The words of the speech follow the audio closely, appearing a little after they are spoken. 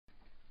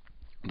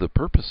The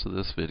purpose of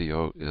this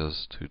video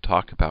is to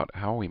talk about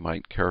how we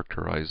might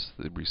characterize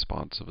the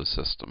response of a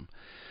system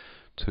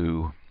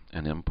to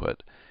an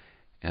input.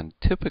 And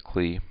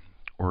typically,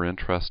 we're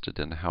interested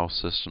in how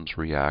systems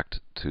react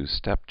to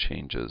step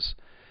changes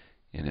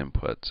in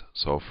inputs.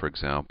 So, for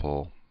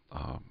example,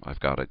 I've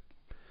got an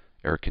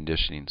air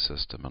conditioning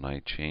system, and I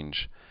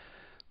change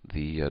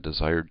the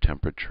desired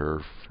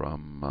temperature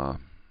from,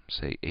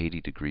 say,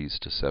 80 degrees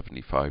to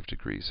 75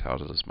 degrees. How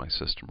does my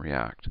system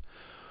react?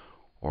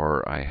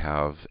 Or I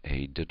have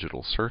a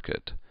digital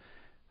circuit,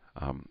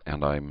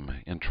 and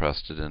I'm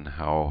interested in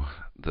how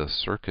the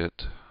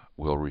circuit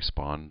will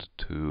respond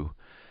to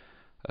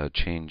a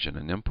change in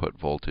an input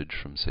voltage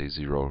from, say,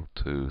 0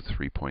 to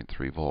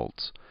 3.3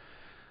 volts.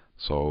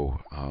 So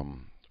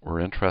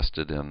we're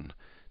interested in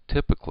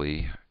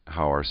typically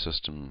how our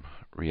system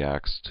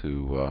reacts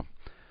to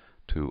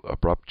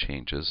abrupt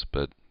changes,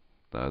 but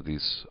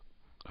the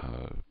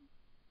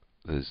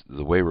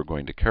way we're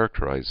going to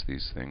characterize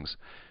these things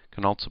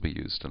can also be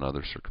used in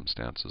other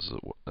circumstances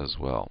as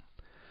well.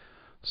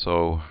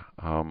 So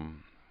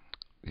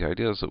the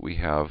idea is that we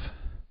have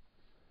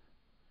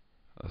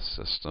a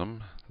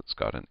system that's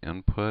got an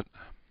input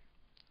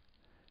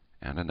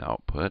and an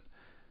output,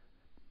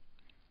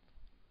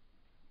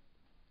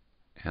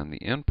 and the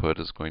input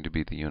is going to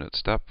be the unit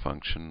step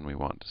function. We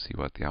want to see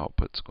what the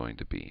output's going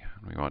to be,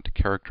 and we want to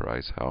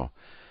characterize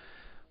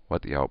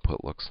what the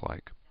output looks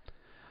like.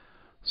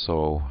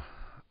 So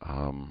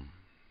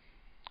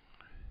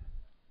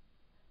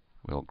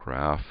we'll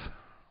graph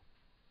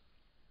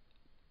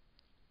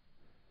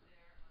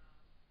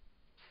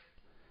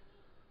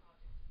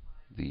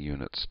the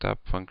unit step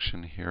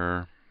function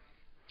here.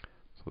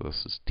 So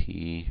this is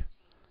t,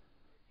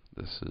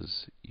 this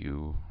is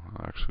u.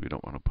 Actually, we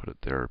don't want to put it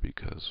there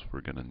because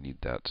we're going to need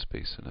that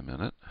space in a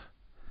minute.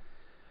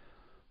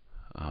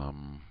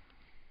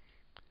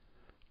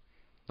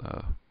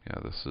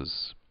 This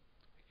is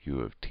u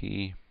of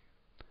t.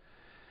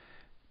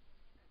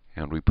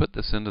 And we put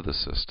this into the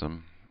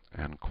system,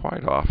 and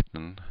quite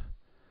often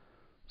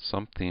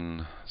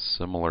something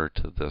similar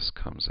to this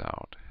comes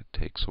out. It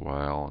takes a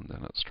while, and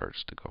then it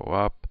starts to go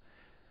up,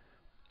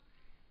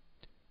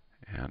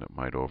 and it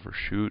might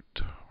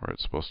overshoot where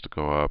it's supposed to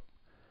go up,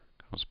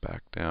 comes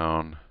back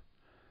down,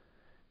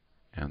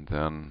 and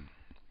then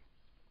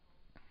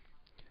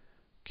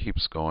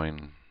keeps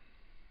going.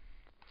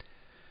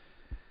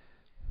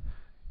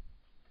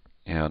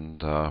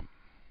 And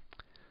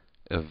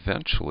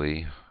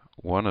eventually,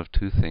 one of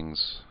two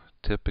things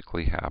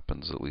typically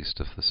happens, at least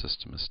if the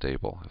system is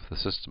stable. If the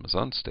system is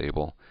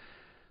unstable,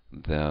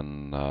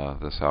 then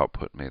this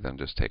output may then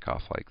just take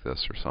off like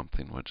this or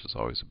something, which is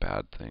always a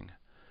bad thing.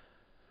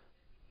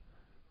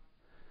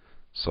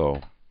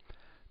 So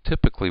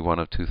typically one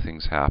of two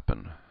things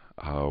happen.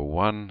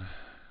 One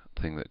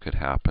thing that could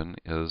happen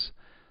is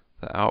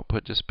the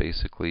output just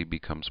basically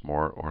becomes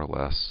more or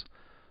less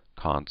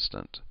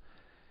constant.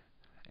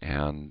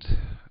 And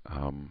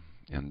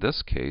in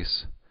this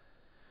case,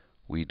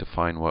 we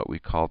define what we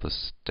call the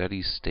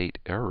steady state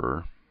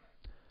error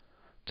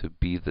to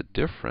be the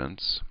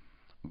difference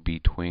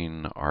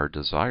between our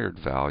desired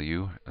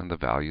value and the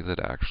value that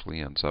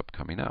actually ends up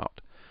coming out.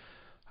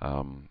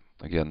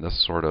 Again,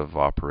 this sort of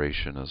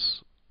operation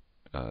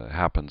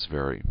happens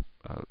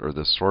or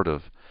this sort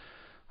of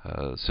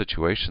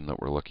situation that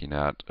we're looking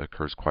at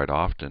occurs quite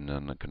often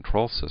in a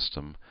control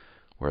system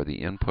where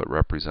the input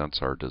represents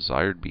our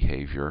desired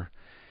behavior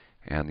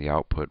and the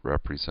output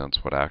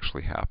represents what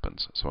actually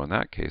happens. So in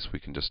that case, we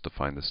can just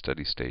define the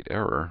steady state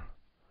error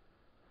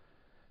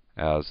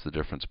as the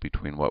difference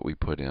between what we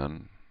put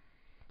in,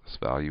 this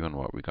value, and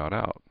what we got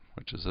out,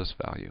 which is this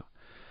value.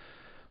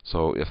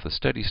 So if the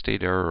steady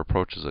state error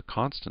approaches a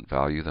constant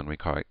value, then we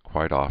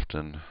quite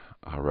often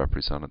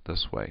represent it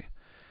this way.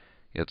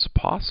 It's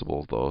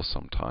possible, though,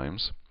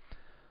 sometimes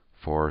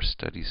for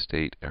steady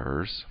state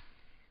errors.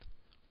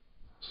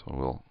 So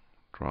we'll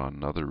draw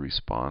another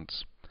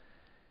response,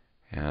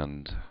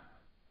 and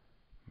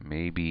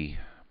maybe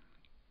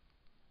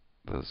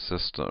the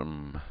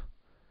system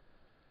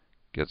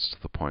gets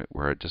to the point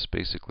where it just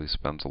basically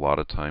spends a lot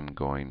of time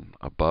going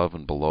above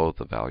and below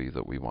the value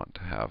that we want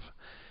to have.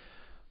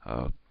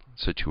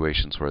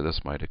 Situations where this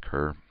might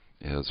occur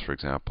is, for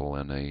example,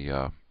 in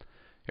a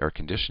air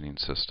conditioning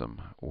system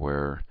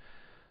where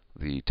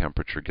the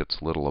temperature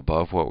gets a little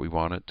above what we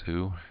want it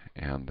to,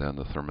 and then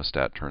the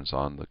thermostat turns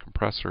on the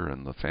compressor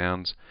and the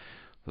fans.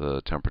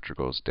 The temperature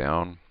goes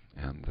down,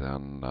 and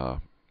then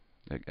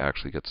it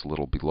actually gets a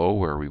little below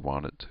where we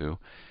want it to,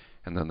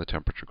 and then the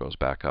temperature goes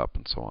back up,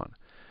 and so on.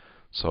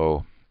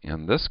 So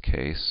in this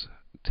case,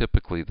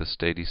 typically the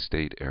steady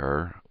state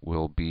error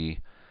will be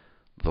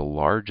the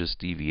largest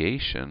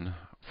deviation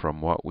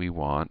from what we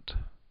want,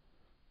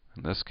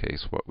 in this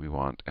case what we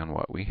want and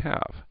what we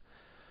have.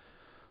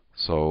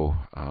 So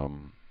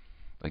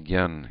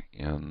again,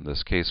 in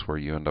this case where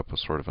you end up with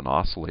sort of an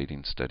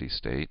oscillating steady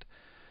state,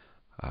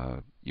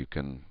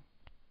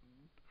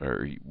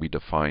 we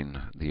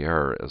define the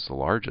error as the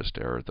largest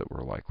error that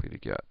we're likely to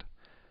get.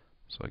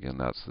 So again,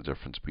 that's the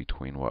difference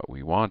between what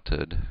we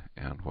wanted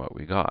and what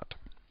we got.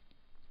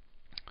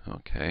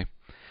 Okay.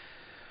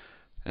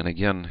 And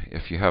again,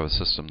 if you have a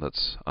system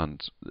that's on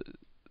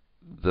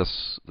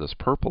this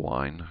purple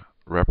line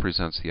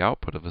represents the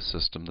output of a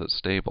system that's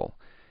stable.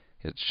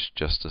 It's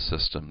just a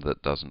system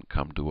that doesn't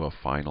come to a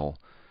final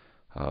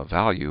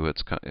value.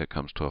 It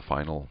comes to a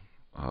final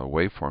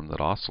waveform that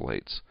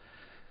oscillates.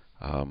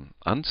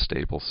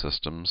 Unstable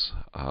systems,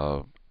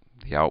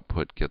 the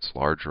output gets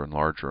larger and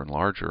larger and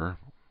larger,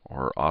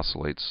 or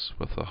oscillates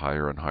with a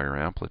higher and higher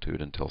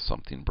amplitude until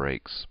something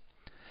breaks.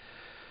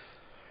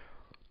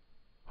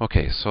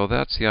 Okay, so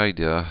that's the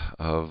idea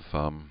of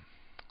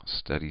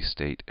steady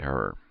state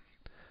error.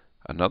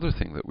 Another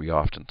thing that we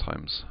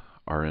oftentimes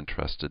are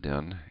interested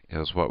in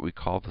is what we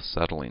call the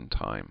settling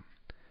time.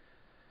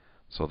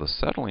 So the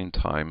settling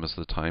time is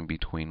the time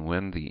between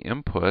when the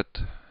input,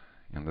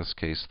 in this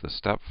case the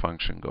step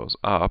function, goes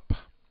up,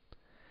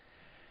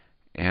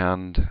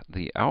 and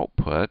the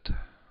output,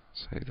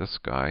 say this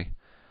guy,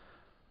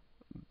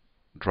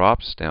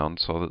 drops down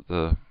so that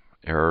the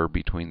error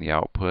between the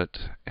output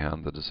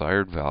and the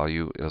desired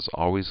value is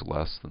always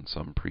less than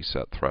some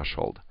preset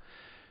threshold.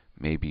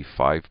 Maybe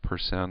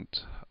 5%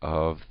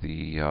 of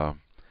the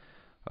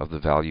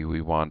value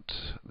we want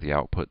the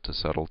output to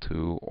settle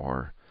to,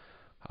 or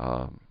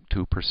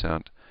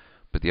 2%.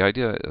 But the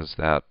idea is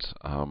that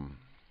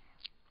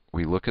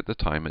we look at the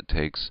time it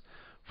takes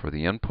for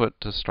the input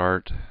to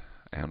start,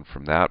 and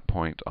from that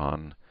point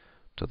on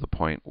to the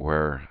point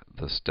where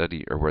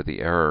the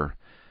error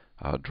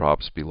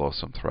drops below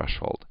some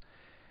threshold.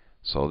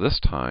 So this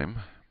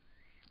time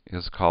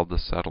is called the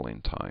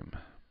settling time.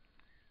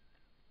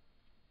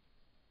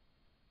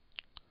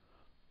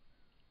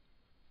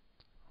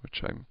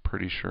 Which I'm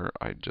pretty sure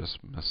I just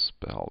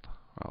misspelled.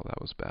 Wow,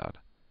 that was bad.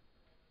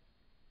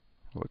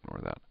 We'll ignore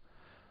that.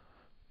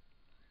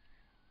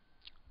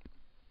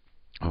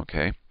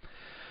 Okay,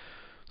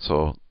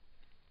 so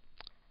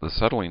the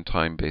settling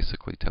time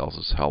basically tells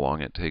us how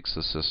long it takes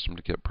the system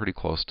to get pretty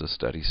close to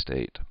steady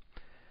state.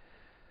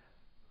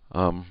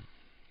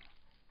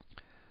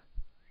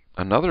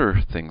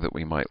 Another thing that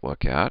we might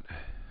look at,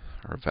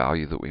 or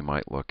value that we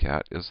might look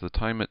at, is the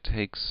time it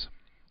takes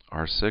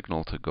our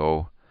signal to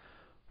go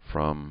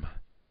from,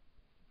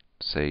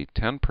 say,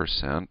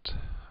 10%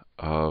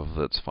 of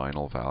its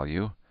final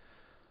value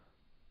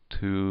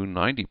to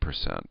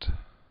 90%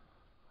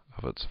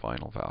 of its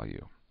final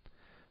value.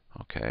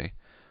 Okay,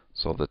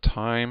 so the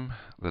time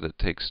that it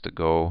takes to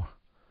go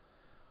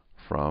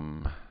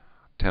from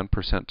 10%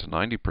 to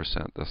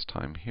 90% this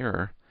time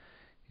here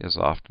is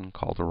often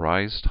called a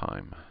rise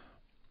time.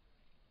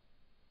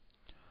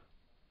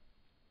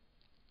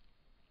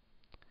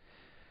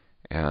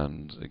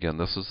 And again,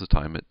 this is the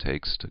time it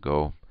takes to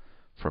go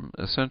from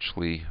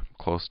essentially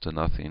close to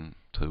nothing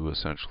to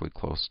essentially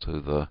close to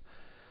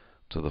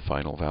the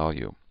final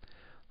value.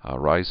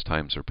 Rise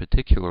times are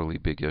particularly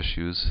big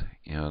issues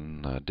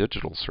in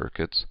digital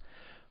circuits,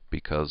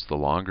 because the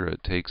longer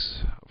it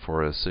takes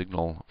for a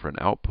signal, for an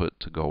output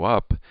to go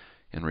up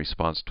in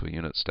response to a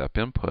unit step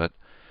input,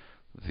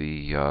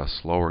 the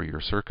slower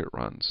your circuit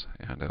runs.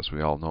 And as we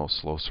all know,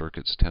 slow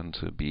circuits tend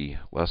to be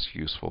less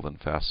useful than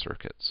fast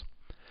circuits.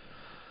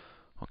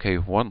 Okay,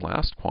 one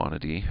last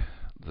quantity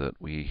that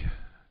we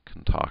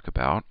can talk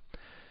about.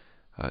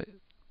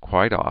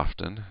 Quite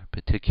often,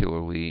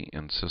 particularly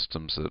in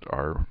systems that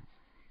are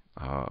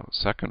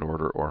second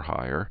order or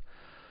higher,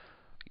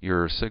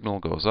 your signal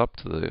goes up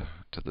to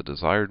the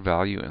desired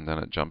value, and then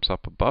it jumps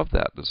up above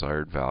that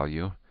desired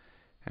value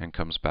and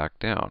comes back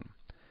down.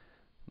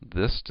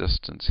 This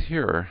distance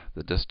here,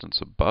 the distance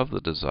above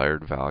the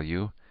desired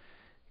value,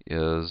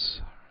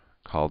 is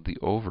called the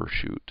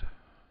overshoot,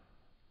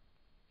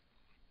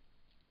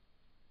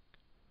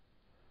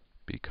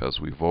 because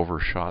we've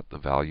overshot the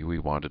value we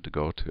wanted to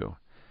go to.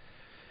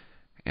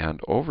 And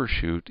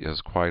overshoot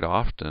is quite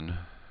often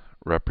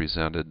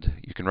represented,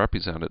 you can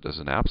represent it as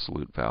an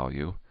absolute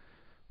value,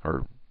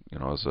 or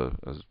as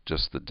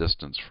just the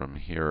distance from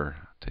here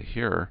to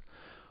here,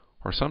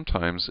 or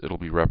sometimes it'll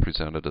be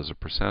represented as a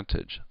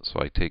percentage.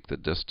 So I take the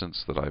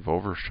distance that I've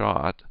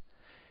overshot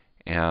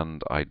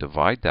and I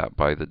divide that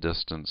by the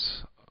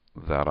distance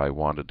that I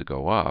wanted to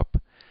go up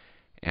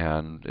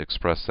and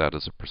express that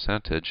as a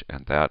percentage,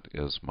 and that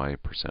is my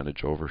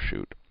percentage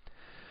overshoot.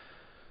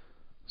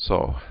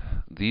 So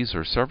these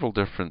are several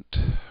different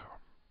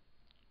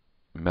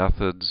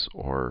methods,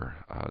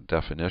 or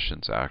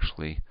definitions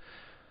actually,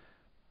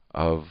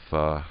 of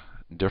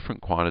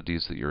different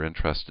quantities that you're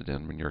interested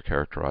in when you're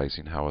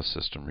characterizing how a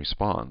system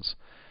responds.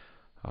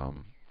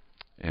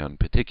 And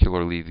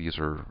particularly these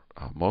are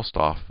most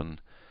often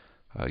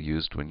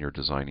used when you're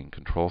designing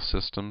control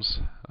systems.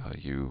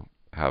 You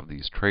have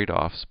these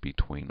trade-offs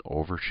between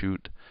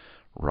overshoot,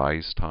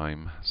 rise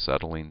time,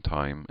 settling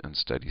time, and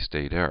steady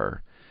state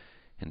error.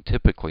 And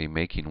typically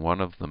making one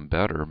of them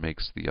better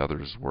makes the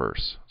others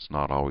worse. It's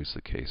not always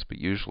the case, but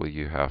usually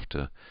you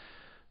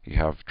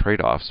have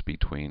trade-offs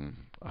between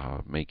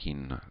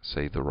making,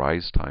 say, the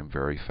rise time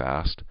very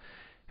fast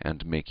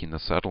and making the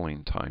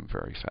settling time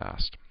very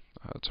fast.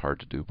 It's hard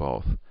to do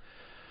both.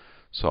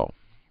 So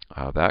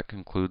That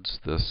concludes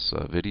this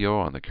video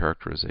on the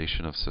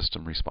characterization of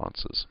system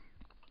responses.